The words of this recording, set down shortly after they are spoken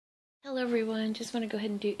Hello everyone, just want to go ahead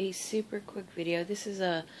and do a super quick video. This is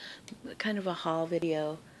a kind of a haul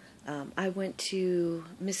video. I went to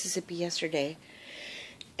Mississippi yesterday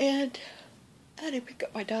and I had to pick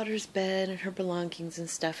up my daughter's bed and her belongings and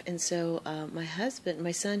stuff, and so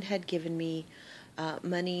my son had given me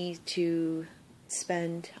money to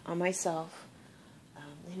spend on myself,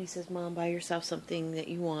 and he says, "Mom, buy yourself something that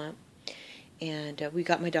you want." And we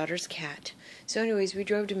got my daughter's cat. So anyways, we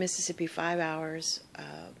drove to Mississippi 5 hours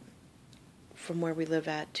from where we live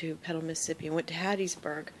at to Petal, Mississippi, and went to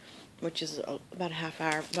Hattisburg, which is about a half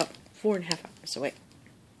hour, about 4.5 hours away.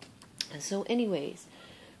 And so anyways,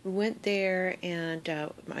 we went there, and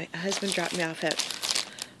my husband dropped me off at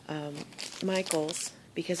Michael's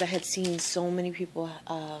because I had seen so many people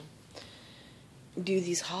do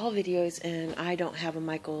these haul videos, and I don't have a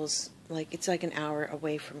Michael's. It's like an hour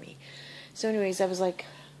away from me. So anyways, I was like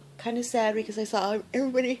kind of sad because I saw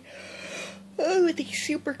everybody with these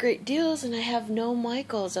super great deals, and I have no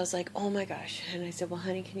Michael's. I was like, oh my gosh. And I said, well,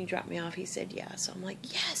 honey, can you drop me off? He said, yeah. So I'm like,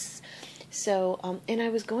 yes. So, and I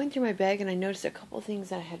was going through my bag, and I noticed a couple things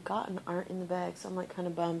that I had gotten aren't in the bag. So I'm like kind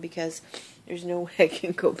of bummed because there's no way I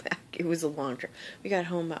can go back. It was a long trip. We got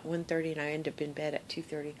home at 1:30, and I ended up in bed at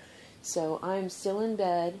 2:30. So I'm still in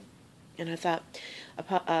bed. And I thought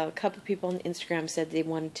a couple of people on Instagram said they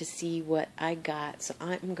wanted to see what I got, so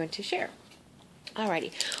I'm going to share.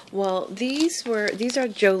 Alrighty. Well, these are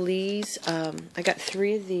Jolie's. I got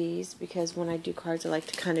 3 of these because when I do cards, I like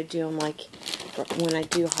to kind of do them like when I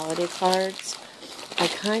do holiday cards. I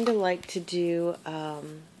kind of like to do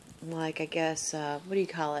I guess what do you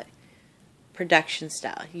call it? Production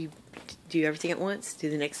style. You do everything at once, do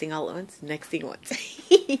the next thing all at once, next thing at once.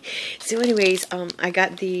 So anyways, I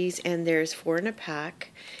got these, and there's 4 in a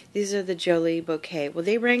pack. These are the Jolie bouquet. Well,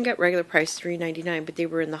 they rang up regular price $3.99, but they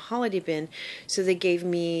were in the holiday bin, so they gave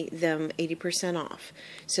me them 80% off.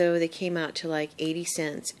 So they came out to like 80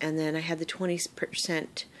 cents, and then I had the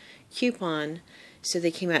 20% coupon, so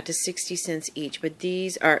they came out to 60 cents each. But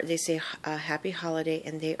these are, they say Happy Holiday,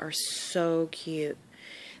 and they are so cute.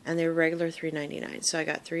 And they're regular $3.99. So I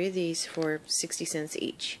got 3 of these for 60 cents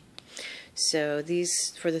each. So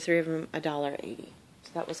these, for the 3 of them, $1.80. So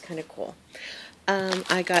that was kind of cool.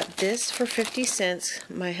 I got this for 50 cents.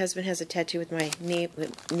 My husband has a tattoo with my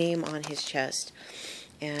name on his chest.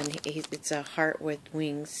 And it's a heart with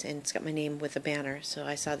wings, and it's got my name with a banner. So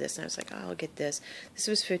I saw this, and I was like, oh, I'll get this. This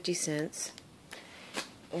was 50 cents.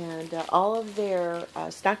 And all of their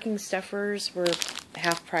stocking stuffers were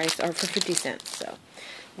half price, or for 50 cents. So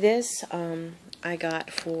this I got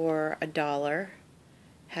for $1.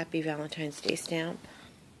 Happy Valentine's Day stamp.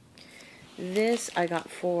 This I got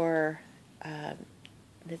for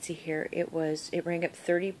let's see here, it rang up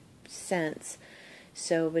 30 cents,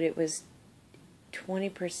 so, but it was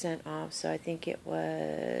 20% off, so I think it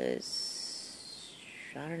was,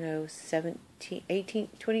 I don't know, 17, 18,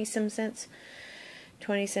 20 some cents,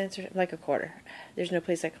 20 cents, or like a quarter. There's no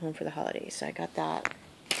place like home for the holidays, so I got that.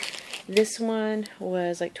 This one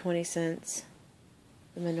was like 20 cents,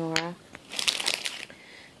 the menorah.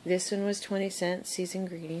 This one was 20 cents, Seasoned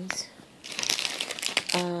Greetings.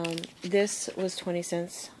 This was 20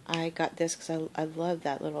 cents. I got this because I love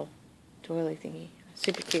that little doily thingy.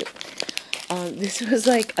 Super cute. This was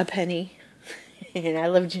like a penny. And I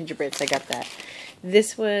love gingerbread, so I got that.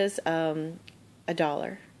 This was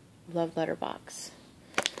 $1. Love letterbox.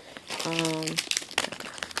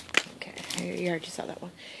 Okay, you already saw that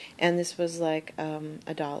one. And this was like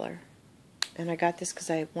 $1. And I got this because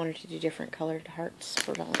I wanted to do different colored hearts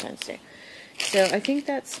for Valentine's Day. So I think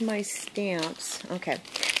that's my stamps. Okay,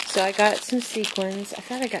 so I got some sequins. I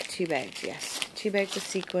thought I got 2 bags, yes. 2 bags of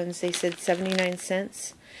sequins. They said 79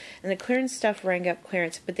 cents. And the clearance stuff rang up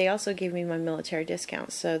clearance, but they also gave me my military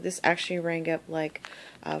discount. So this actually rang up like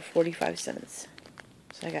 45 cents.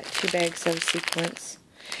 So I got 2 bags of sequins.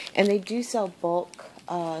 And they do sell bulk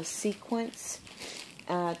sequins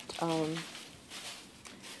at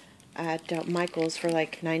Michael's for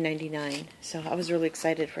like $9.99, so I was really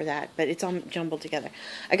excited for that, but it's all jumbled together.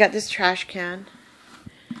 I got this trash can.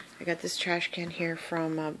 I got this trash can here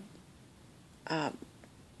from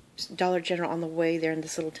Dollar General on the way there in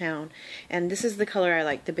this little town, and this is the color I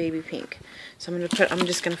like, the baby pink. So I'm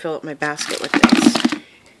just gonna fill up my basket with this,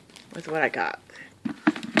 with what I got,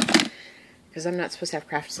 because I'm not supposed to have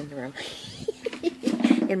crafts in the room.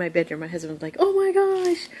 In my bedroom, my husband was like, "Oh my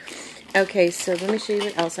gosh." Okay, so let me show you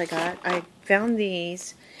what else I got. I found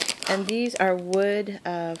these, and these are wood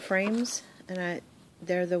frames, and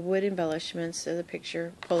they're the wood embellishments of the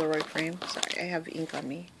picture Polaroid frame. Sorry, I have ink on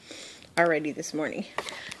me already this morning.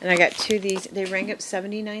 And I got 2 of these. They rang up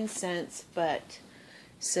 79 cents, but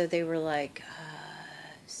so they were like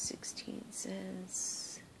 60 15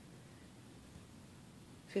 cents,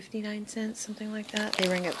 59 cents, something like that. They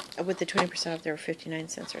rang up with the 20% off, they were 59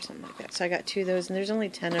 cents or something like that. So I got 2 of those, and there's only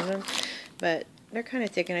 10 of them, but they're kind of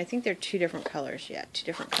thick, and I think they're 2 different colors. Yeah, 2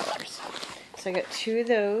 different colors. So I got 2 of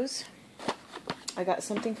those. I got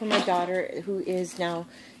something for my daughter, who is now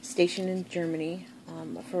stationed in Germany.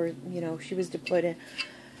 She was deployed to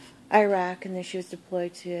Iraq, and then she was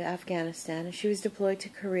deployed to Afghanistan, and she was deployed to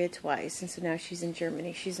Korea twice, and so now she's in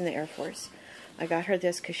Germany. She's in the Air Force. I got her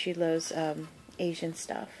this because she loves Asian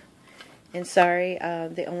stuff. And sorry,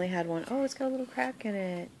 they only had one. Oh, it's got a little crack in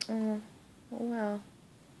it. Oh, well,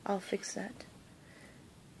 I'll fix that.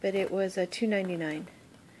 But it was $2.99.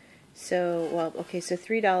 So, well, okay, so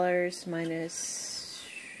 $3 minus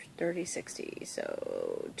 30.60,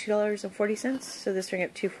 so $2.40. So this rang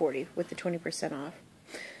up $2.40 with the 20% off.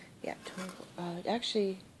 Yeah,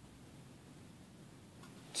 actually,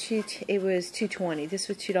 it was $2.20. This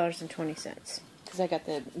was $2.20 because I got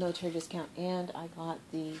the military discount, and I got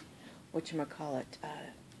the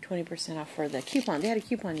 20% off for the coupon. They had a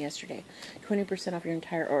coupon yesterday, 20% off your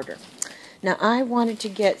entire order. Now, I wanted to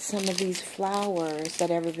get some of these flowers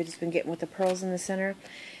that everybody's been getting with the pearls in the center,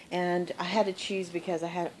 and I had to choose because I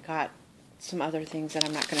had got some other things that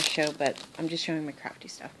I'm not going to show, but I'm just showing my crafty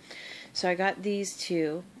stuff. So I got these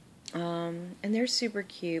 2, and they're super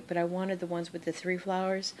cute, but I wanted the ones with the 3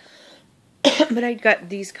 flowers. But I got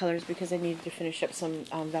these colors because I needed to finish up some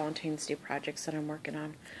Valentine's Day projects that I'm working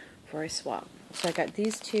on for a swap. So I got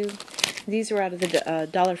these 2. These were out of the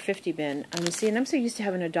 $1.50 bin. See, and I'm so used to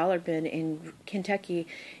having a dollar bin in Kentucky.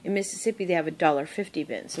 In Mississippi, they have a $1.50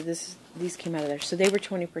 bin. So these came out of there. So they were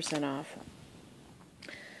 20% off.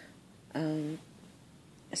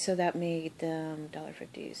 So that made them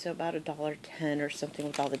 $1.50. So about $1.10 or something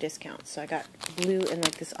with all the discounts. So I got blue and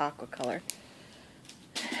like this aqua color.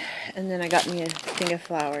 And then I got me a thing of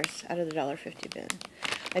flowers out of the $1.50 bin.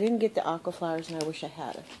 I didn't get the aqua flowers, and I wish I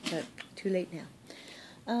had, but too late now.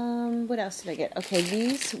 What else did I get? Okay,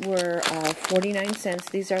 these were 49 cents.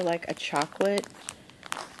 These are like a chocolate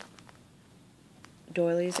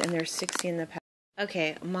doilies, and they're 60 in the pack.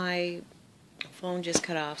 Okay, my phone just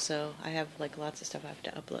cut off, so I have like lots of stuff I have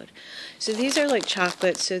to upload. So these are like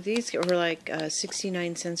chocolate. So these were like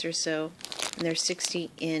 69 cents or so, and they're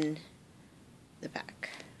 60 in the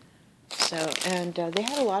back. So, and they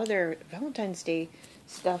had a lot of their Valentine's Day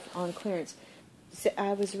stuff on clearance. So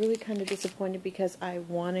I was really kind of disappointed because I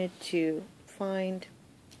wanted to find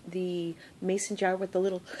the mason jar with the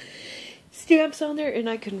little stamps on there, and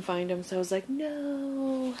I couldn't find them. So I was like,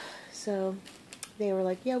 no. So they were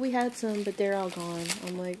like, yeah, we had some, but they're all gone.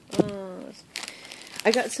 I'm like, oh.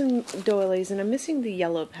 I got some doilies, and I'm missing the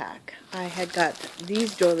yellow pack. I had got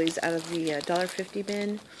these doilies out of the $1.50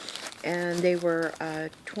 bin, and they were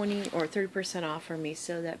 20 or 30% off for me.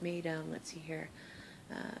 So that made, let's see here,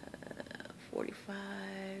 45,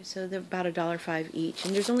 so they're about $1.05 each,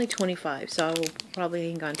 and there's only 25, so I will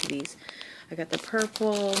probably hang on to these. I got the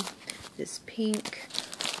purple, this pink,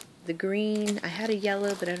 the green. I had a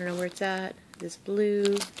yellow, but I don't know where it's at. This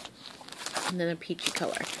blue, and then a peachy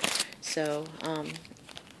color. So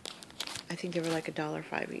I think they were like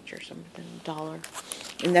 $1.05 each or something,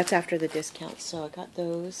 $1, and that's after the discount. So I got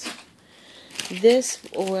those. This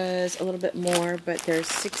was a little bit more, but there's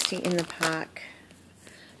 60 in the pack.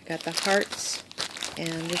 I got the hearts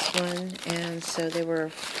and this one, and so they were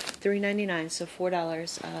 $3.99, so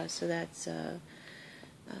 $4. So that's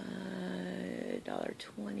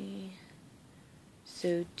 $1.20.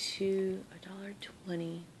 So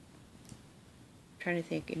 $1.20. Trying to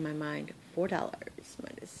think in my mind. $4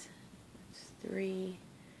 minus 3.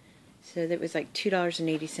 So that was like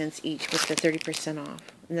 $2.80 each with the 30% off,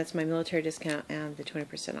 and that's my military discount and the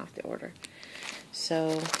 20% off the order.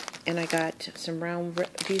 So, and I got some round,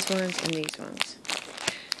 these ones and these ones.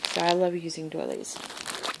 So I love using doilies.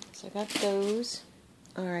 So I got those.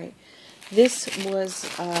 Alright. This was,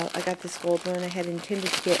 I got this gold one. I had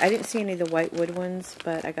intended to get, I didn't see any of the white wood ones,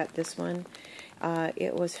 but I got this one.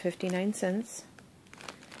 It was 59 cents.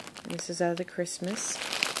 This is out of the Christmas.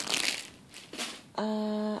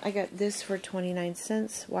 I got this for 29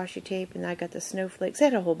 cents, washi tape, and I got the snowflakes. I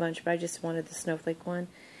had a whole bunch, but I just wanted the snowflake one.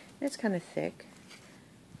 It's kind of thick.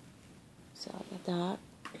 So I got that.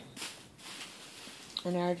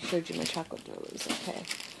 And I already showed you my chocolate doilies. Okay.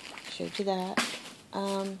 Showed you that.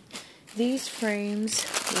 These frames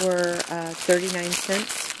were 39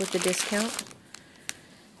 cents with the discount.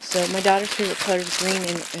 So my daughter's favorite color is green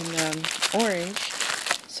and orange.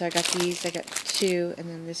 So I got these. I got 2, and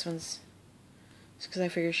then this one's because I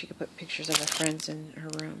figured she could put pictures of her friends in her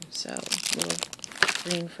room. So little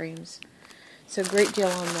green frames. So great deal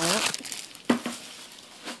on that.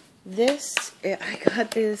 I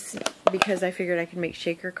got this because I figured I could make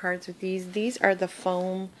shaker cards with these. These are the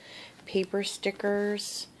foam paper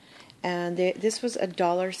stickers, and this was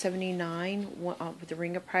 $1.79 with the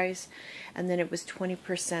ring of price, and then it was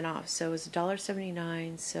 20% off, so it was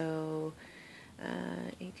 $1.79. So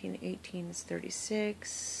 18 is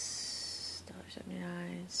 36,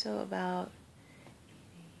 $1.79. So about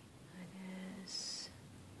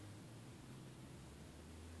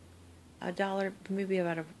 $1, maybe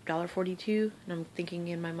about $1.42, and I'm thinking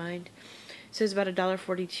in my mind. So it's about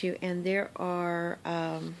 $1.42, and there are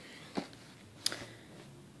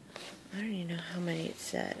I don't even know how many it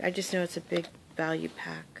said. I just know it's a big value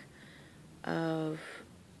pack of,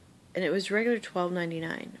 and it was regular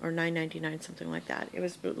 $12.99 or $9.99, something like that. It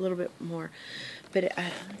was a little bit more, but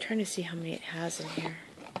I'm trying to see how many it has in here.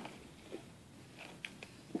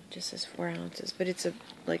 It just says 4 ounces, but it's a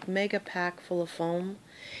like mega pack full of foam,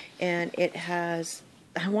 and it has.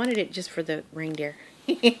 I wanted it just for the reindeer.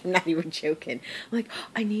 I'm not even joking. I'm like, oh,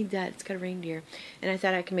 I need that. It's got a reindeer, and I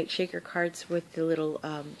thought I could make shaker cards with the little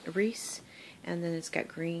wreaths, and then it's got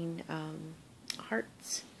green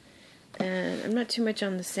hearts. And I'm not too much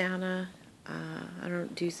on the Santa. I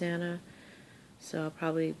don't do Santa, so I'll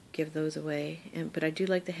probably give those away. But I do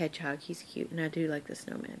like the hedgehog. He's cute, and I do like the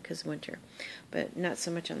snowman because winter, but not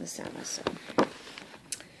so much on the Santa. So, but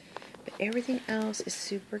everything else is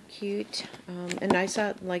super cute. And I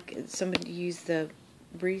saw like somebody use the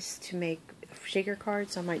wreaths to make shaker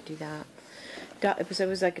cards, so I might do that. It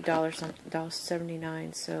was like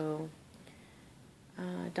 $1.79. So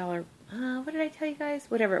dollar. What did I tell you guys?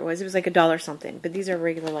 Whatever it was like $1 something. But these are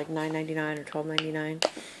regular like $9.99 or $12.99.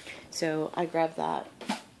 So I grabbed that.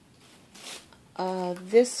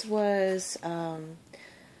 This was like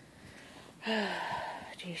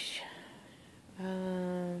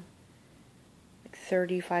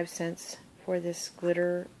 35 cents for this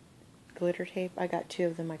glitter tape. I got 2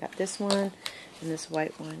 of them. I got this one and this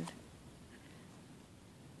white one.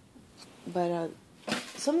 But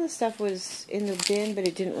some of the stuff was in the bin, but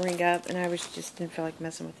it didn't ring up, and I just didn't feel like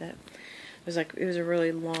messing with it. It was a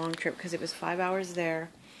really long trip because it was 5 hours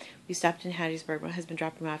there. We stopped in Hattisburg. My husband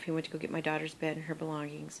dropped him off. He went to go get my daughter's bed and her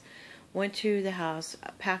belongings. Went to the house,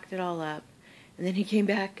 packed it all up, and then he came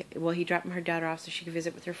back. Well, he dropped her daughter off so she could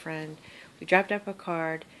visit with her friend. We dropped up a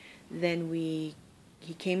card. Then he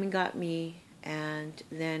came and got me, and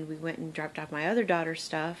then we went and dropped off my other daughter's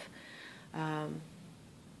stuff.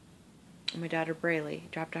 My daughter Braylee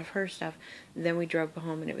dropped off her stuff. Then we drove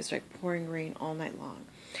home, and it was like pouring rain all night long.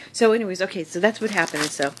 So anyways, okay, so that's what happened.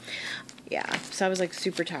 So yeah, so I was like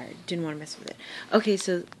super tired, didn't want to mess with it. Okay,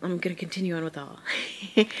 so I'm gonna continue on with all.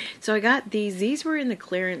 So I got these were in the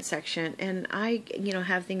clearance section, and I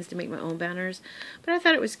have things to make my own banners, but I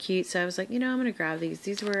thought it was cute, so I was like, I'm gonna grab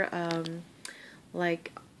these were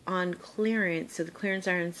like on clearance. So the clearance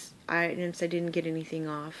items I didn't get anything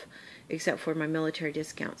off except for my military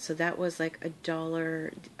discount. So that was like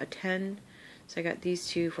 $1.10. So I got these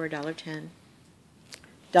 2 for $1.10.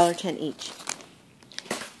 $1.10 each.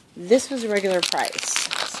 This was a regular price.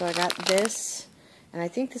 So I got this, and I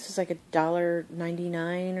think this was like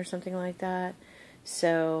 $1.99 or something like that.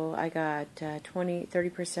 So I got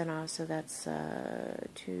 30% off. So that's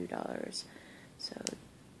 $2. So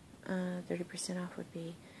 30% off would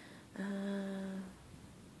be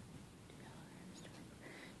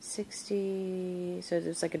 60. So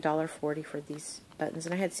there's like $1.40 for these buttons,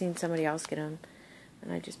 and I had seen somebody else get them,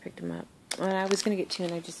 and I just picked them up. And I was gonna get 2,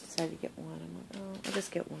 and I just decided to get 1. I'm like, oh, I'll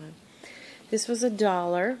just get 1. This was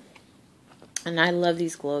 $1, and I love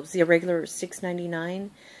these globes. The regular $6.99.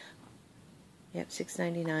 Yep,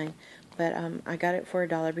 $6.99. But I got it for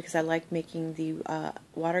 $1 because I like making the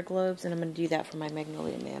water globes, and I'm gonna do that for my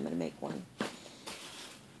Magnolia Man. I'm gonna make one.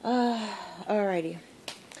 Alrighty.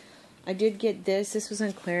 I did get this. This was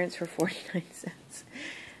on clearance for 49 cents.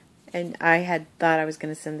 And I had thought I was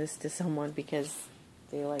going to send this to someone because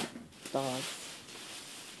they like dogs.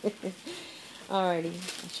 Alrighty.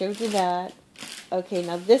 I showed you that. Okay,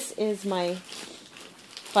 now this is my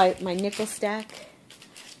nickel stack.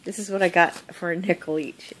 This is what I got for a nickel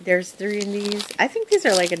each. There's 3 in these. I think these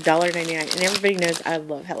are like $1.99, and everybody knows I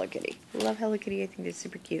love Hello Kitty. I love Hello Kitty. I think they're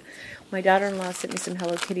super cute. My daughter-in-law sent me some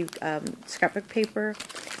Hello Kitty scrapbook paper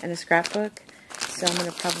and a scrapbook, so I'm going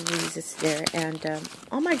to probably use this there. And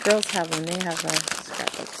all my girls have one. They have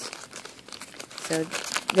scrapbooks. So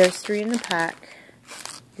there's 3 in the pack.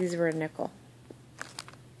 These were a nickel.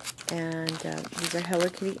 And these are Hello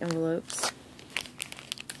Kitty envelopes.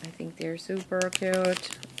 I think they're super cute. I'm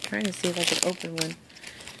trying to see if I can open one.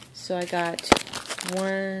 So I got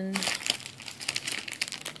 1,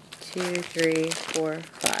 2, 3, 4,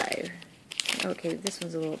 5. Okay, this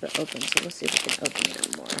one's a little bit open, so we'll see if we can open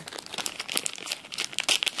them more.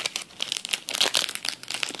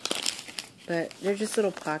 But they're just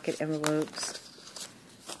little pocket envelopes.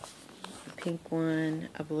 A pink one,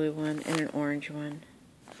 a blue one, and an orange one.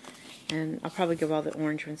 And I'll probably give all the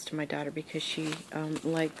orange ones to my daughter because she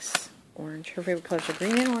likes orange. Her favorite colors are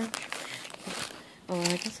green and orange. Oh,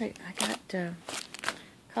 I guess I got a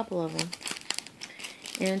couple of them.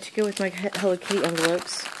 And to go with my Hello Kitty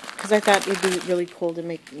envelopes, because I thought it'd be really cool to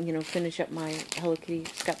make, you know, finish up my Hello Kitty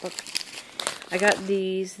scrapbook. I got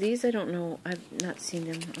these. These I don't know. I've not seen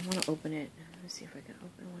them. I want to open it. Let's see if I can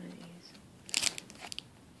open one of these.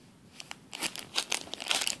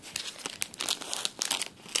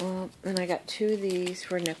 Well, and I got 2 of these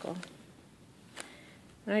for a nickel.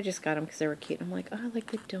 And I just got them because they were cute. I'm like, oh, I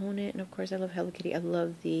like the donut. And of course, I love Hello Kitty. I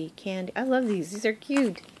love the candy. I love these. These are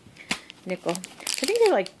cute. Nickel. I think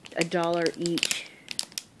they're like $1 each.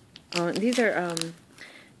 These are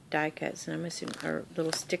die cuts, and I'm assuming are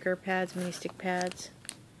little sticker pads, mini stick pads.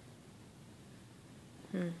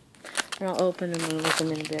 And I'll open them and look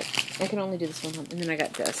them in a bit. I can only do this one, and then I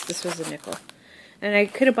got this. This was a nickel. And I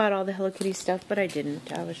could have bought all the Hello Kitty stuff, but I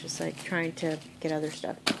didn't. I was just like trying to get other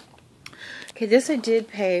stuff. Okay, this I did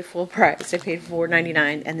pay full price. I paid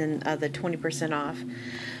 $4.99 and then the 20% off.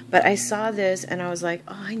 But I saw this and I was like,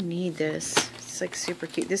 oh, I need this. It's like super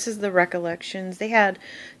cute. This is the Recollections. They had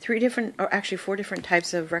 4 different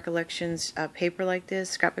types of Recollections paper like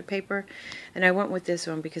this, scrapbook paper. And I went with this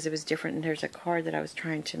one because it was different. And there's a card that I was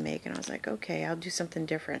trying to make. And I was like, okay, I'll do something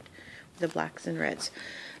different with the blacks and reds.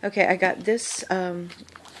 Okay, I got this. I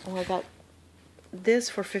got this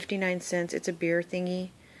for 59 cents. It's a beer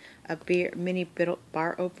thingy. A mini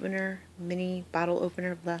bottle opener,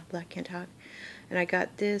 blah, can't talk. And I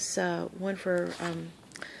got this one for,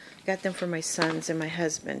 got them for my sons and my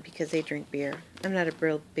husband because they drink beer. I'm not a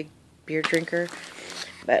real big beer drinker,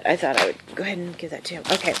 but I thought I would go ahead and give that to him.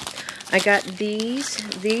 Okay, I got these.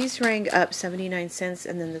 These rang up 79 cents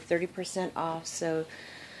and then the 30% off. So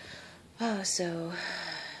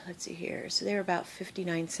let's see here. So they were about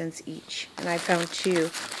 59 cents each. And I found 2.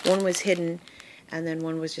 One was hidden, and then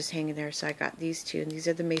one was just hanging there, so I got these 2. And these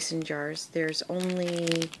are the mason jars. There's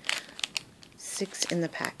only 6 in the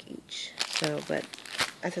pack each. So, but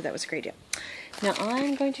I thought that was a great deal. Now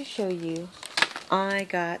I'm going to show you, I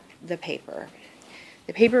got the paper.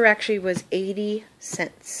 The paper actually was 80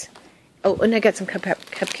 cents. Oh, and I got some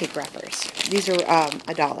cupcake wrappers. These are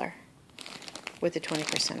 $1 with the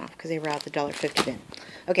 20% off because they were out the $1.50 bin.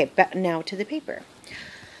 Okay, but now to the paper.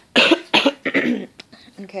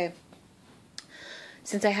 Okay.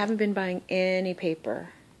 Since I haven't been buying any paper.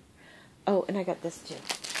 Oh, and I got this too.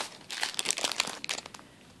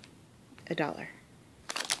 $1.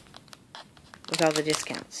 With all the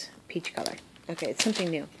discounts. Peach color. Okay, it's something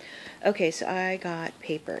new. Okay, so I got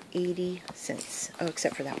paper. 80 cents. Oh,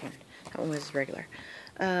 except for that one. That one was regular.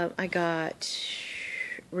 I got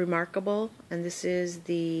Remarkable. And this is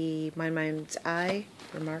the My Mind's Eye.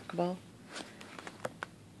 Remarkable.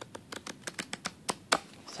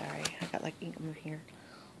 Sorry, I got like ink over here.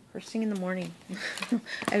 First thing in the morning.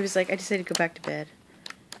 I was like, I decided to go back to bed.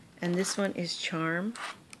 And this one is Charm.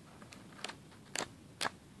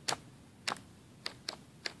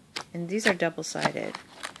 And these are double-sided.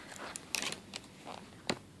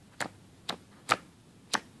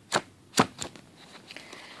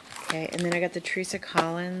 Okay, and then I got the Teresa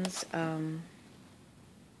Collins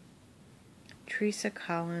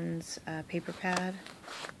paper pad.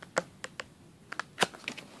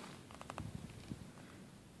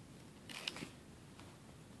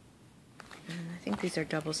 I think these are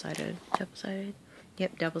double-sided. Double-sided?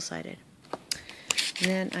 Yep, double-sided. And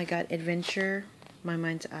then I got Adventure, My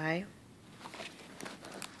Mind's Eye.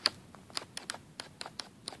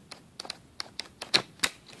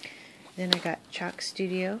 Then I got Chalk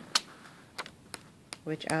Studio,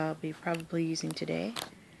 which I'll be probably using today.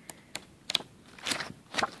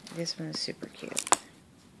 This one is super cute.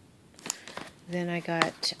 Then I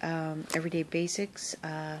got Everyday Basics.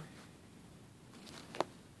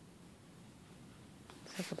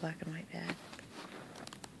 It's like a black and white pad.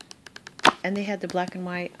 And they had the black and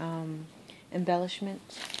white embellishment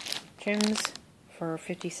trims for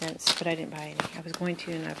 50 cents, but I didn't buy any. I was going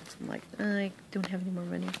to, and I'm like, I don't have any more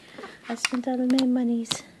money. I spent all of my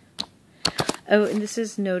monies. Oh, and this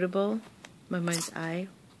is Notable, My Mind's Eye.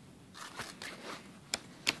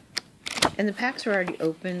 And the packs were already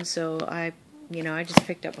open, so I just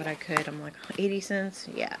picked up what I could. I'm like, 80 cents?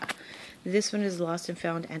 Yeah. This one is Lost and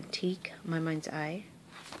Found Antique, My Mind's Eye.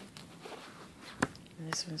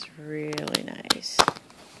 And this one's really nice.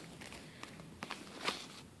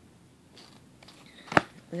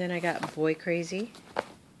 And then I got Boy Crazy.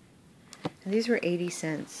 And these were 80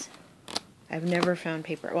 cents. I've never found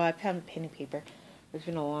paper. Well, I found penny paper. It's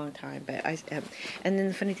been a long time, but and then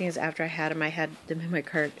the funny thing is, after I had them in my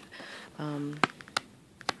cart.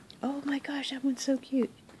 Oh my gosh, that one's so cute.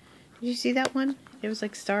 Did you see that one? It was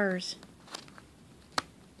like stars.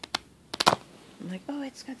 I'm like, oh,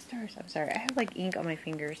 it's got stars. I'm sorry, I have like ink on my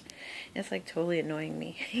fingers. It's like totally annoying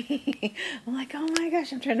me. I'm like, oh my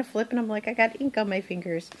gosh, I'm trying to flip, and I'm like, I got ink on my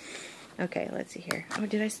fingers. Okay, let's see here. Oh,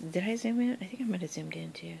 did I zoom in? I think I might have zoomed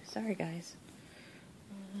in too. Sorry, guys.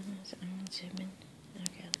 Zoom in.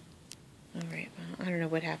 Okay. All right. Well, I don't know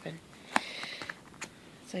what happened.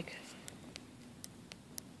 It's like,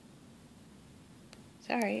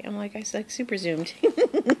 sorry. I'm like, I like super zoomed.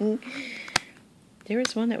 There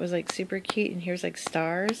was one that was like super cute, and here's like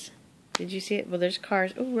stars. Did you see it? Well, there's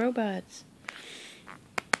cars. Oh, robots.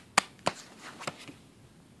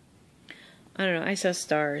 I don't know. I saw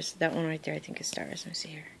stars. That one right there, I think, is stars. Let me see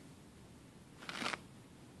here.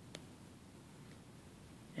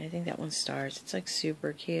 I think that one's stars. It's like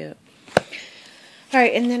super cute.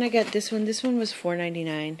 Alright, and then I got this one. This one was $4.99.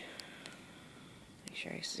 Make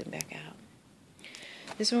sure I zoom back out.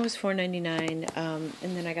 This one was $4.99,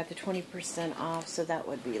 and then I got the 20% off, so that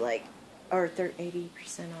would be like, or 80%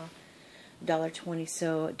 off, $1.20.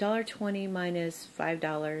 So $1.20 minus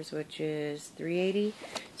 $5, which is $3.80.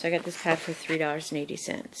 So I got this pad for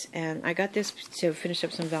 $3.80, and I got this to finish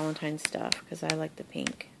up some Valentine's stuff because I like the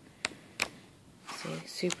pink. See,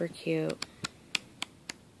 super cute.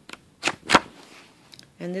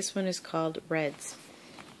 And this one is called Reds.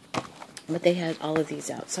 But they had all of these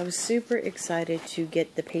out. So I was super excited to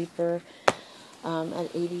get the paper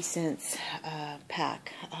at 80 cents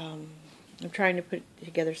pack. I'm trying to put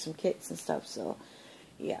together some kits and stuff. So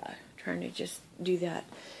yeah, trying to just do that.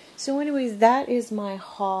 So anyways, that is my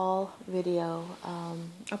haul video.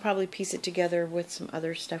 I'll probably piece it together with some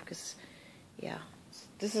other stuff because, yeah,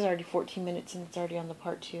 this is already 14 minutes and it's already on the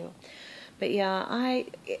part 2. But yeah,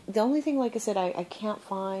 the only thing, like I said, I can't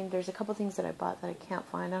find, there's a couple things that I bought that I can't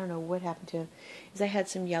find. I don't know what happened to them. Is I had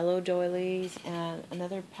some yellow doilies and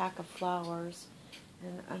another pack of flowers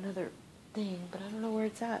and another thing, but I don't know where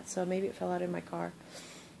it's at. So maybe it fell out in my car.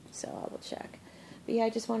 So I will check. But yeah, I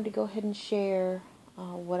just wanted to go ahead and share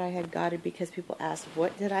what I had gotten because people asked,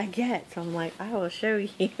 what did I get? So I'm like, I will show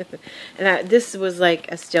you. And this was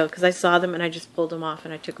like a steal because I saw them and I just pulled them off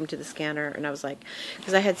and I took them to the scanner, and I was like,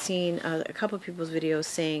 because I had seen a couple of people's videos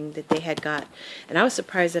saying that they had got, and I was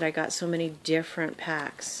surprised that I got so many different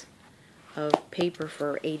packs of paper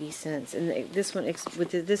for 80 cents. And this one,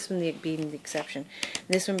 with this one being the exception. And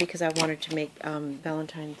this one because I wanted to make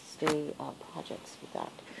Valentine's Day projects with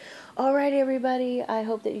that. Alright, everybody, I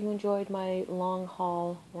hope that you enjoyed my long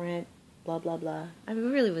haul rant, blah, blah, blah. I mean,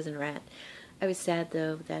 it really wasn't a rant. I was sad,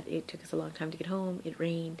 though, that it took us a long time to get home. It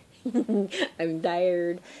rained. I'm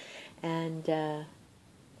tired. And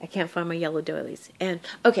I can't find my yellow doilies. And,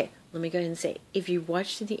 okay, let me go ahead and say, if you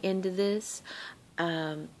watched to the end of this,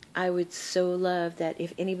 I would so love that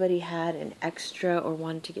if anybody had an extra or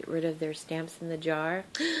wanted to get rid of their stamps in the jar,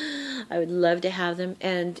 I would love to have them,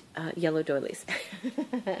 and yellow doilies.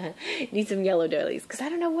 Need some yellow doilies, because I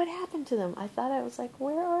don't know what happened to them. I thought, I was like,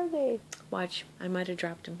 where are they? Watch, I might have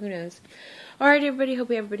dropped them. Who knows? Alright, everybody,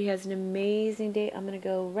 hope everybody has an amazing day. I'm going to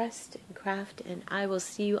go rest and craft, and I will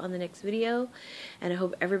see you on the next video, and I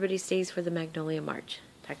hope everybody stays for the Magnolia March.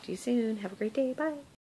 Talk to you soon. Have a great day. Bye.